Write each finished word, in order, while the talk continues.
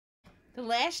The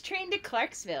Last Train to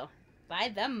Clarkville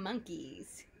by the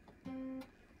Monkees.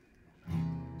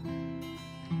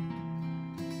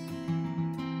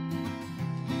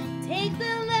 Take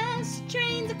the last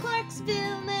train to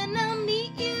Clarkville and I'll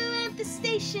meet you at the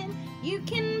station. You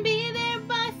can be there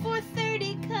by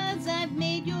 4:30 'cause I've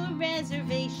made your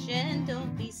reservation.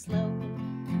 Don't be slow.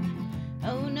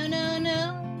 Oh no no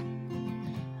no.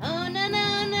 Oh no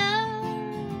no no.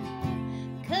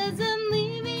 'Cause I'm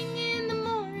leaving in the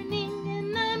morning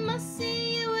and I must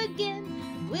see you again.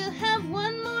 We'll have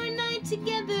one more night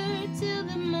together till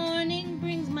the morning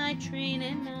brings my train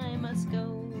and I must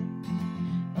go.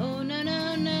 Oh no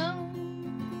no no.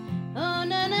 Oh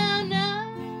no no no.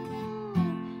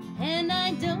 And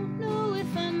I don't know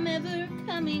if I'm ever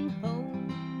coming home.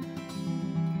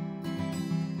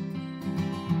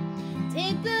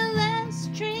 Take the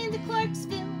last train to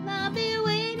Clarksville. I'll be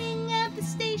waiting at the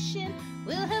station.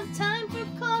 We'll have time for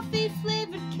coffee,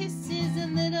 flavored kisses,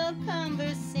 and little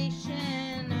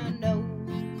conversation. Oh no.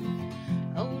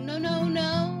 Oh no no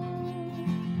no.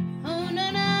 Oh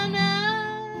no no no.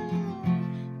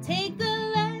 Take the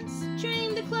last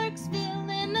train to Clarksville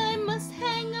and I must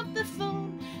hang up the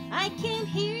phone. I can't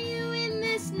hear you in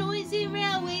this noisy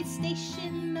railway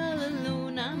station. All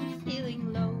alone, I'm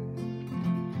feeling low.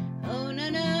 Oh no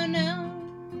no no.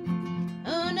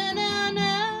 Oh no no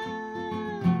no.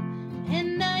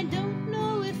 And I don't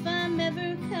know if I'm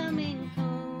ever coming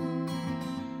home.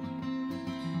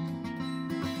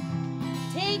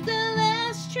 Take the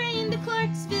last train to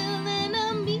Clarksville and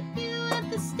I'll meet you at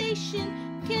the station.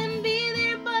 Can be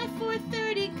there by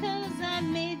 4:30 'cause I've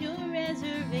made your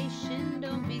reservation.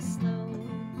 Don't be slow.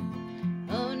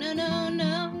 Oh no no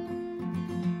no.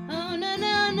 Oh no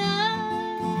no no.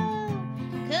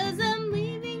 'Cause I'm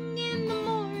leaving in the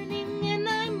morning and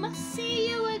I must see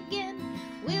you again.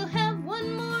 We'll have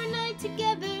one more night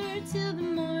together till the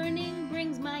morning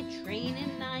brings my train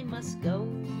and I must go.